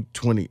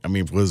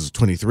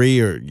 23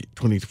 or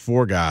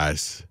 24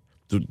 guys,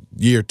 the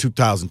year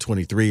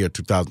 2023 or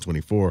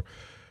 2024.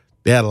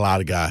 They had a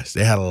lot of guys.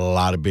 They had a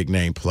lot of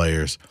big-name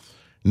players.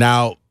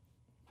 Now,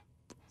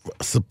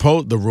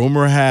 the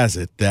rumor has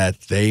it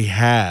that they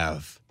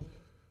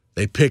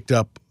picked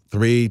up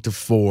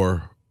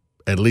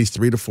at least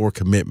 3 to 4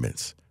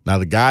 commitments. Now,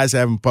 the guys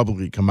haven't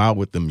publicly come out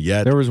with them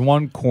yet. There was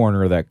one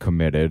corner that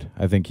committed.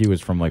 I think he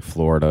was from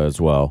Florida as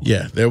well.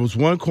 Yeah, there was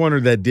one corner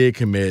that did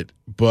commit,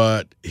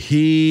 but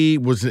he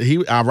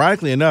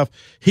ironically enough,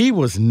 he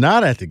was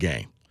not at the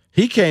game.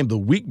 He came the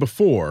week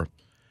before,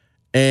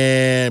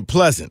 and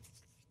Pleasant.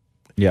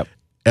 Yep.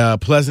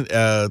 Pleasant,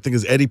 I think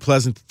it's Eddie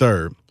Pleasant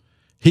III.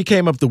 He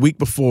came up the week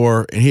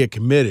before, and he had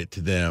committed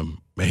to them,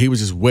 and he was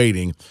just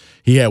waiting.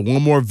 He had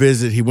one more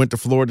visit. He went to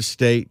Florida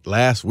State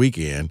last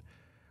weekend,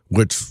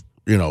 which,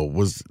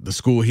 was the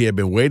school he had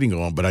been waiting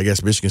on, but I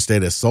guess Michigan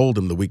State had sold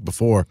him the week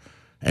before,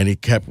 and he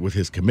kept with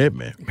his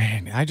commitment.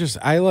 Man, I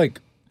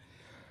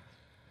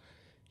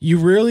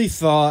really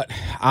thought,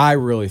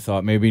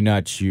 maybe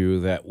not you,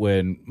 that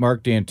when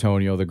Mark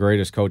D'Antonio, the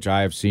greatest coach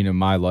I have seen in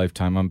my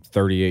lifetime, I'm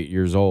 38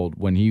 years old,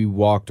 when he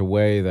walked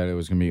away, that it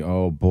was going to be,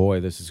 oh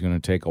boy, this is going to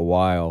take a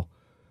while.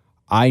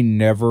 I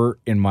never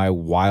in my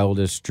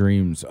wildest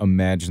dreams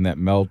imagined that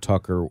Mel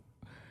Tucker,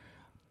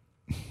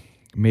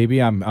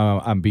 maybe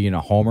I'm being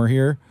a homer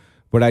here,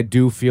 but I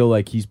do feel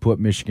like he's put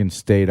Michigan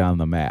State on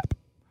the map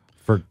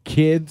for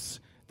kids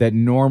that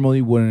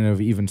normally wouldn't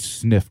have even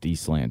sniffed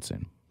East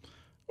Lansing.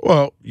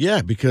 Well,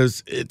 yeah,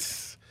 because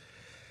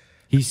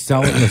he's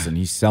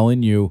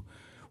selling you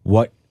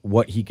what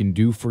he can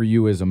do for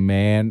you as a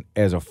man,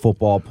 as a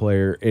football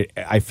player.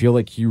 I feel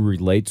like he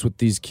relates with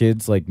these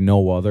kids like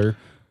no other.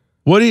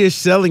 What he is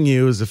selling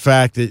you is the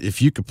fact that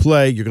if you could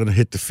play, you're going to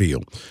hit the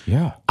field.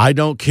 Yeah. I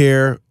don't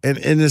care. And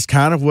it's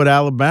kind of what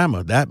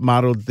Alabama, that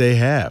motto that they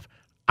have.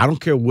 I don't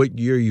care what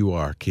year you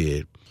are,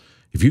 kid.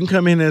 If you can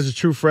come in as a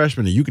true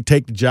freshman and you can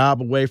take the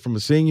job away from a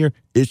senior,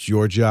 it's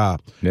your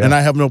job. Yeah. And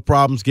I have no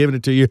problems giving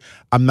it to you.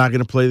 I'm not going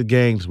to play the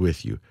games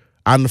with you.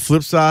 On the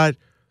flip side,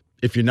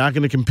 if you're not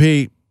going to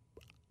compete,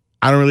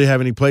 I don't really have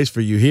any place for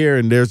you here,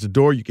 and there's the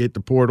door. You can hit the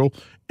portal,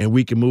 and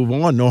we can move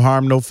on. No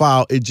harm, no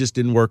foul. It just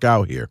didn't work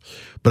out here.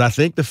 But I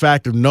think the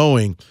fact of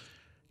knowing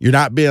you're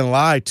not being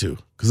lied to,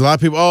 because a lot of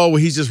people, oh, well,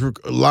 he's just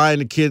lying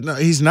to kids. No,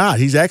 he's not.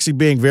 He's actually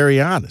being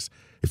very honest.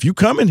 If you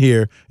come in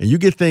here and you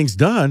get things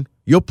done,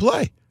 you'll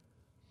play.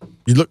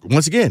 You look,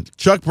 once again,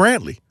 Chuck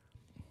Brantley.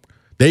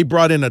 They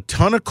brought in a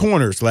ton of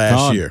corners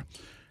last year.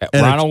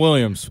 Ronald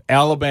Williams,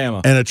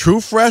 Alabama. And a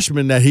true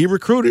freshman that he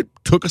recruited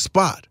took a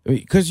spot.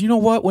 Because you know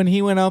what? When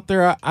he went out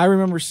there, I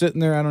remember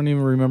sitting there. I don't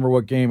even remember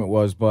what game it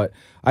was, but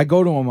I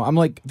go to him. I'm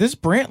like, this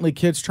Brantley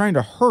kid's trying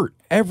to hurt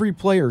every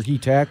player he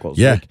tackles.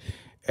 Yeah.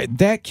 Like,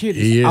 that kid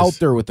is out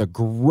there with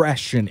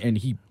aggression, and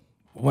he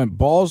went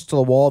balls to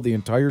the wall the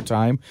entire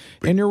time.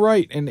 And you're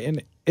right.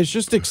 And it's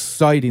just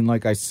exciting,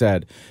 like I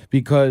said,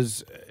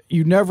 because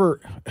you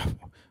never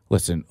 –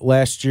 listen,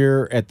 last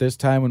year at this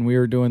time when we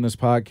were doing this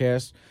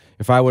podcast –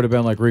 if I would have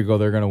been like, Rico,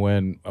 they're going to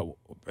win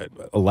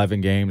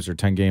 11 games or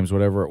 10 games,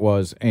 whatever it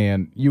was,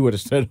 and you would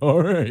have said,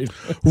 all right.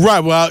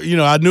 Right. Well,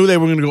 I knew they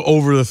were going to go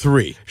over the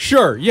 3.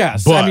 Sure,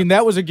 yes. But, I mean,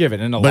 that was a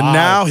given. But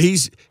now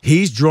he's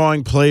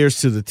drawing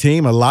players to the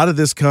team. A lot of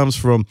this comes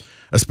from,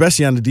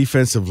 especially on the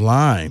defensive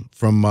line,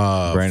 from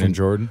Brandon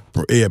Jordan.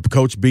 Yeah,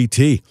 Coach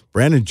BT,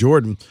 Brandon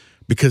Jordan,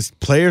 because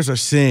players are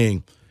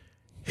seeing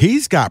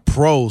he's got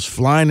pros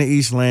flying to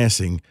East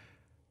Lansing,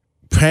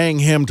 paying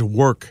him to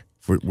work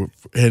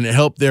and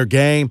help their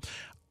game.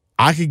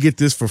 I could get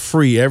this for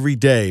free every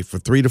day for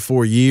 3 to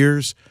 4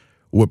 years.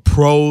 What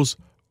pros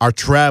are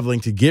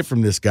traveling to get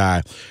from this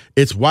guy.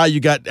 It's why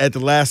you got at the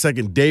last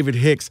second David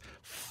Hicks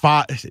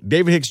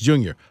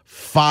Jr.,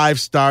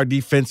 5-star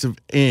defensive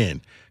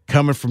end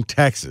coming from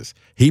Texas.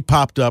 He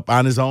popped up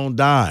on his own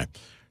dime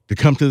to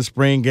come to the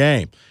spring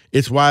game.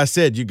 It's why I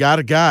said you got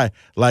a guy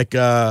like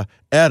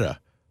Etta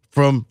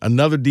from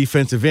another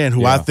defensive end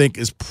who I think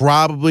is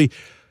probably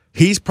 –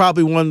 he's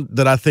probably one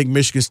that I think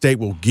Michigan State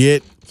will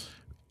get.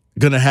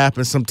 Going to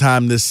happen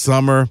sometime this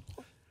summer.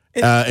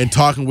 And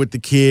talking with the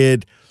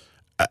kid,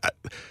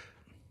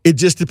 it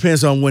just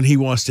depends on when he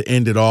wants to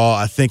end it all.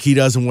 I think he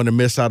doesn't want to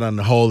miss out on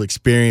the whole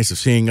experience of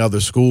seeing other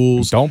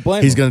schools. Don't blame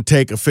him. He's going to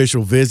take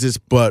official visits,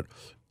 but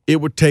it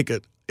would take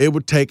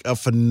a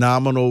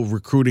phenomenal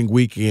recruiting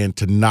weekend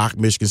to knock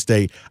Michigan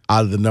State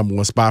out of the number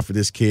 1 spot for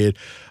this kid.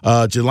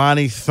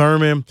 Jelani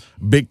Thurman,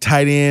 big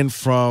tight end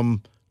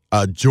from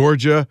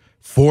Georgia.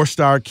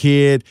 4-star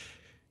kid.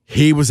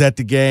 He was at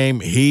the game.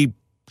 He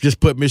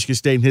just put Michigan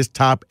State in his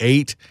top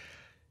 8.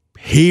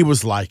 He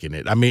was liking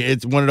it. I mean,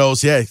 it's one of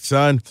those, yeah,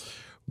 son,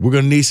 we're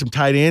going to need some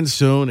tight ends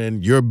soon,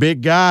 and you're a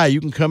big guy. You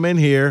can come in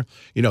here.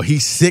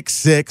 He's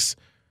 6'6".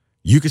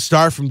 You can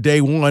start from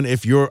day one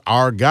if you're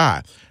our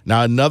guy.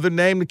 Now, another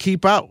name to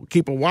keep a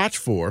watch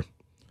for,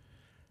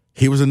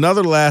 he was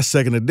another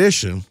last-second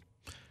addition.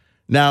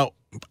 Now,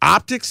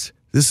 optics,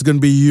 this is going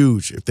to be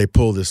huge if they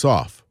pull this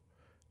off.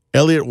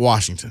 Elliott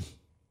Washington.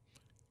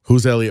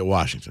 Who's Elliott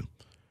Washington?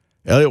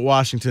 Elliott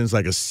Washington's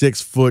like a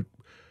 6-foot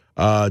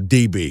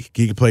DB.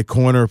 He can play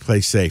corner, play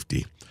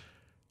safety.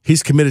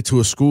 He's committed to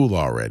a school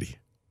already.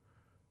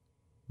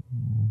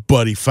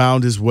 But he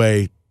found his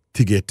way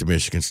to get to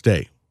Michigan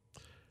State.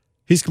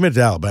 He's committed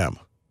to Alabama.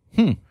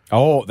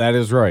 Oh, that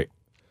is right.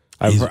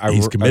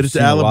 He's committed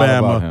to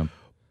Alabama,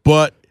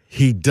 but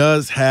he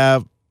does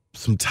have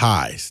some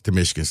ties to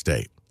Michigan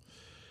State.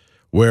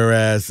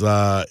 Whereas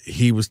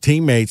he was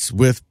teammates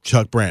with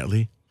Chuck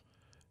Brantley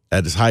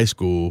at his high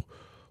school.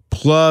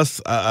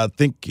 Plus, I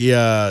think he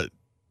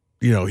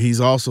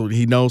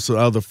knows some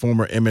other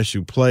former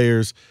MSU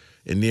players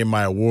and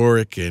Nehemiah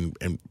Warwick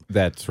and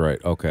that's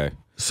right. Okay.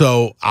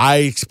 So I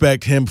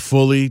expect him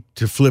fully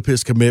to flip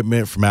his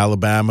commitment from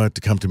Alabama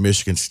to come to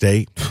Michigan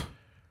State.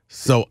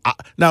 So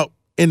now,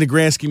 in the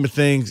grand scheme of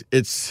things,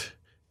 it's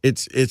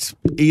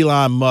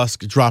Elon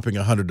Musk dropping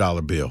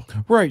 $100 bill.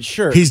 Right,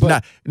 sure. He's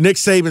not. Nick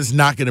Saban's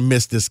not going to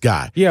miss this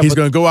guy. Yeah, he's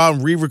going to go out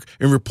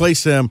and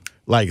replace him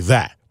like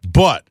that.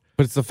 But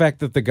it's the fact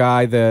that the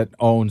guy that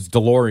owns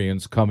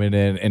DeLorean's coming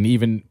in and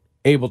even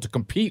able to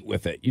compete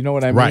with it. You know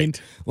what I mean?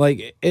 Right.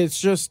 Like,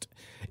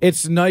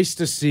 it's nice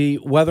to see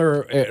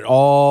whether it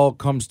all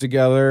comes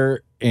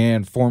together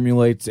and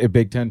formulates a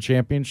Big Ten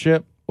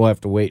championship. We'll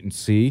have to wait and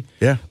see.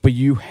 Yeah. But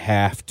you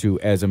have to,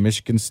 as a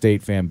Michigan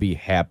State fan, be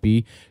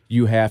happy.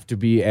 You have to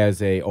be,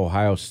 as a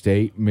Ohio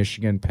State,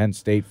 Michigan, Penn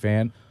State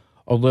fan,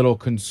 a little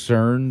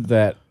concerned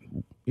that,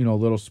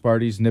 little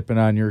Sparty's nipping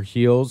on your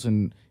heels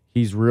and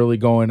he's really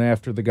going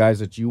after the guys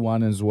that you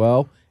want as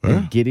well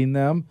and getting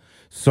them.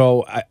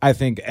 So I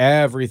think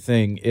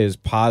everything is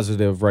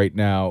positive right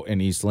now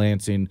in East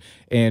Lansing.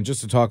 And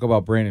just to talk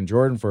about Brandon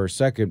Jordan for a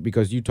second,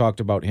 because you talked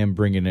about him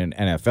bringing in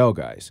NFL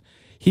guys.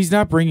 He's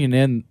not bringing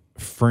in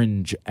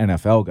fringe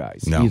NFL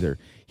guys either.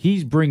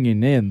 He's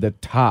bringing in the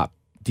top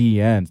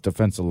DNs,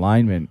 defensive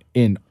linemen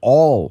in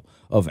all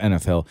of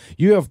NFL.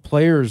 You have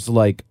players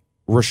like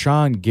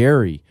Rashawn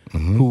Gary,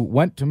 who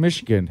went to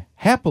Michigan,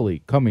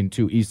 happily coming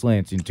to East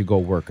Lansing to go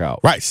work out.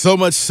 Right. So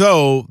much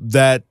so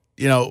that,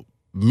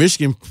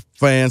 Michigan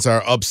fans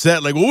are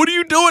upset. Like, well, what are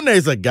you doing there?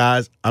 He's like,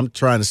 guys, I'm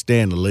trying to stay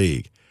in the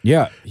league.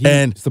 Yeah.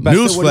 And the best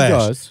at what he newsflash,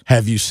 does.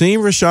 have you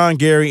seen Rashawn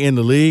Gary in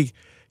the league?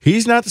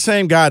 He's not the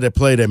same guy that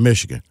played at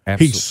Michigan.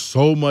 Absolutely. He's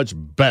so much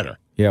better.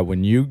 Yeah,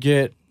 when you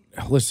get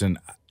 – listen,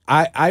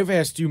 I've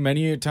asked you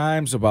many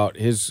times about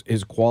his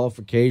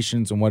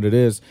qualifications and what it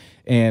is,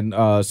 and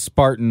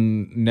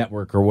Spartan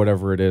Network or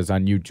whatever it is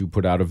on YouTube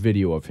put out a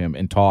video of him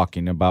and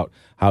talking about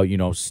how,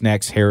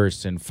 Snacks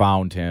Harrison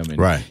found him,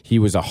 and he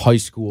was a high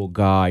school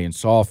guy and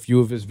saw a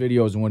few of his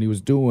videos and what he was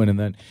doing, and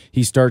then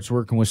he starts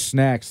working with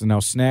Snacks, and now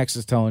Snacks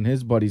is telling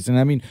his buddies. And,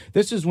 I mean,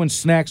 this is when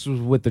Snacks was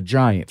with the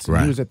Giants. And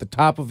he was at the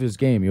top of his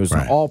game. He was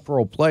an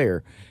all-pro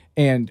player.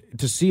 And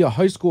to see a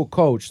high school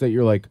coach that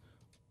you're like,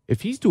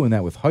 if he's doing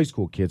that with high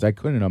school kids, I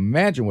couldn't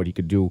imagine what he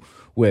could do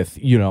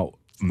with,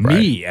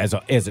 me as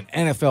an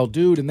NFL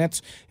dude, and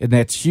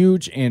that's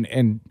huge.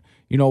 And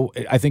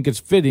I think it's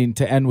fitting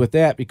to end with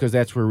that because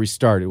that's where we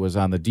started, was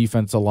on the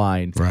defensive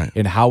line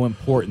and how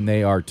important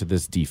they are to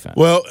this defense.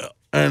 Well,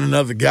 and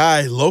another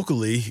guy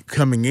locally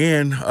coming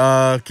in,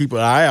 keep an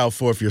eye out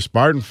for if you're a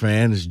Spartan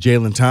fan, is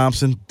Jalen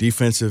Thompson,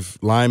 defensive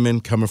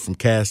lineman coming from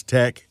Cass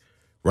Tech,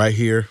 right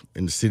here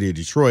in the city of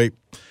Detroit.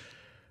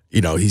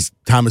 He's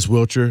Thomas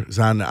Wilcher is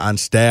on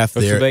staff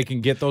there, so they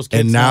can get those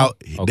kids. And now,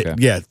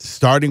 okay.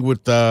 Starting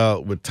with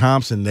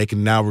Thompson, they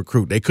can now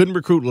recruit. They couldn't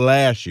recruit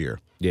last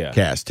year,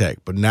 Cass Tech,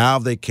 but now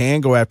they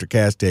can go after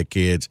Cass Tech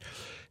kids.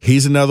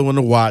 He's another one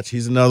to watch.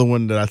 He's another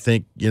one that I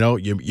think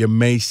you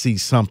may see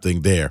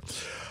something there.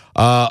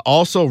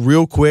 Also,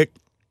 real quick,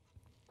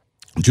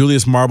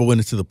 Julius Marble went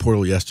into the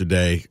portal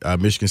yesterday.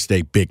 Michigan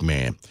State big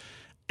man,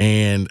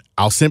 and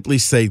I'll simply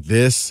say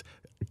this: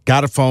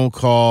 got a phone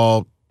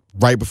call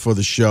right before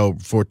the show,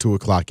 before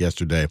 2:00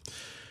 yesterday.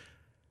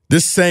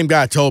 This same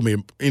guy told me,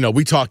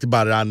 we talked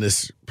about it on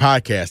this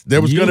podcast.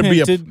 There was going to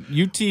be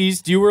you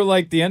teased. You were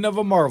like the end of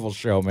a Marvel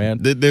show, man.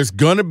 There's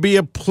going to be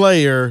a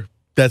player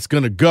that's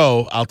going to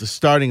go out the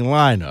starting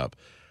lineup.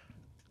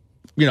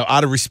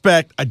 Out of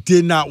respect, I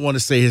did not want to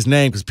say his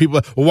name because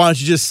people, well, why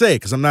don't you just say it?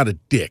 Because I'm not a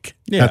dick.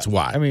 Yeah, that's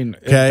why. I mean,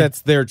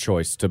 that's their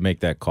choice to make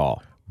that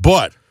call.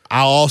 But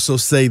I'll also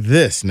say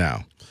this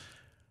now.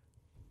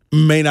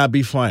 May not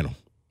be final.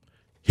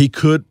 He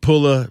could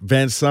pull a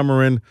Van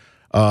Sumeren,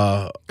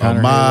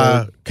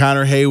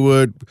 Connor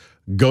Haywood,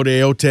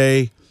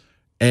 Godeote,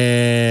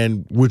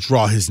 and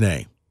withdraw his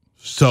name.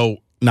 So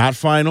not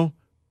final,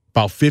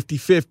 about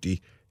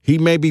 50-50. He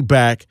may be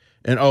back.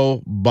 And,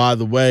 by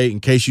the way, in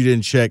case you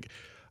didn't check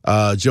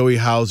Joey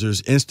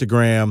Hauser's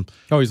Instagram.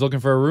 Oh, he's looking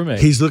for a roommate.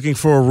 He's looking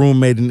for a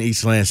roommate in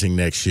East Lansing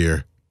next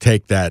year.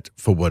 Take that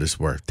for what it's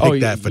worth.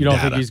 Take that for you don't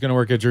data. think he's going to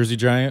work at Jersey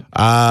Giant?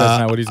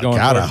 That's not what he's going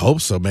for? I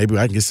hope so. Maybe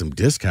I can get some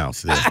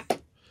discounts there.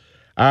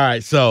 All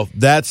right, so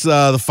that's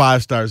the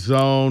 5-star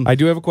zone. I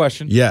do have a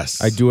question.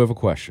 Yes. I do have a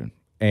question.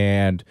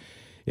 And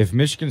if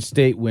Michigan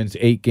State wins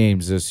 8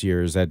 games this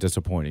year, is that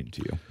disappointing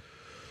to you?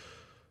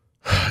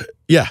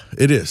 Yeah,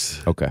 it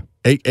is. Okay.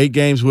 8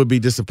 games would be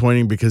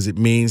disappointing because it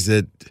means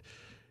that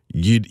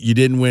you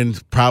didn't win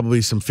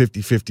probably some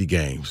 50-50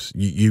 games.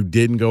 You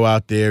didn't go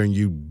out there and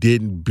you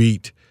didn't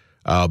beat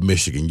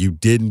Michigan. You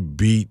didn't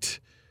beat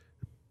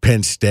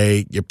Penn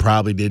State. You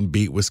probably didn't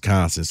beat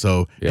Wisconsin.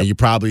 So and you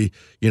probably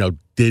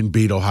didn't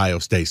beat Ohio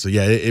State. So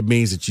yeah, it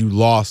means that you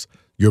lost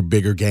your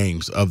bigger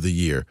games of the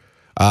year.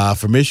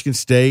 For Michigan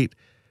State,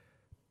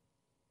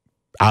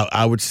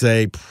 I would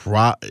say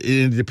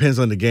it depends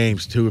on the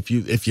games too.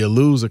 If you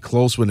lose a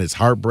close one, it's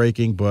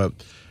heartbreaking. But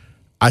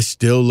I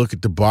still look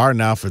at the bar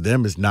now for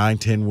them as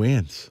 9-10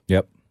 wins.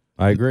 Yep.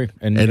 I agree.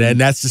 And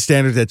that's the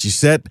standard that you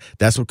set.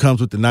 That's what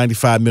comes with the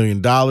 $95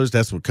 million.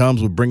 That's what comes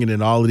with bringing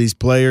in all of these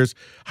players.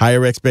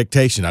 Higher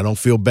expectation. I don't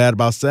feel bad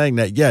about saying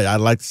that. Yeah,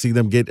 I'd like to see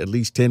them get at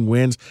least 10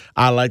 wins.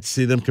 I like to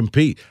see them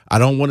compete. I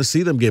don't want to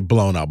see them get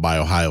blown out by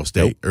Ohio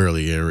State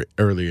earlier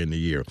in the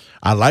year.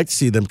 I like to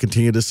see them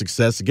continue the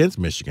success against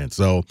Michigan.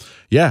 So,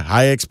 yeah,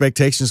 high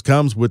expectations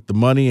comes with the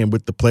money and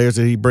with the players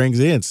that he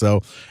brings in.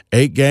 So,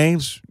 8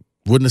 games,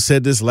 wouldn't have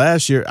said this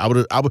last year. I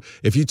would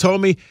if you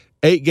told me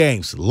 8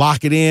 games,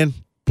 lock it in,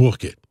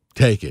 book it,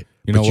 take it.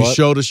 But you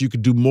showed us you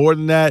could do more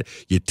than that.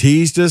 You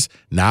teased us.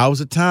 Now is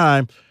the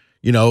time,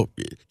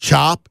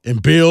 chop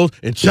and build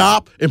and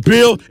chop and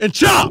build and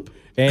chop.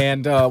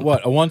 And a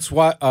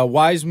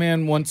wise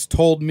man once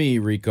told me,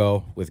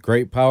 Rico, with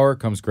great power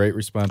comes great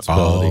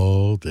responsibility.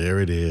 Oh, there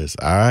it is.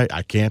 All right,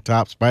 I can't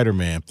top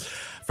Spider-Man.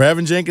 For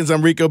Evan Jenkins,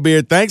 I'm Rico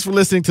Beard. Thanks for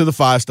listening to the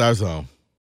 5-Star Zone.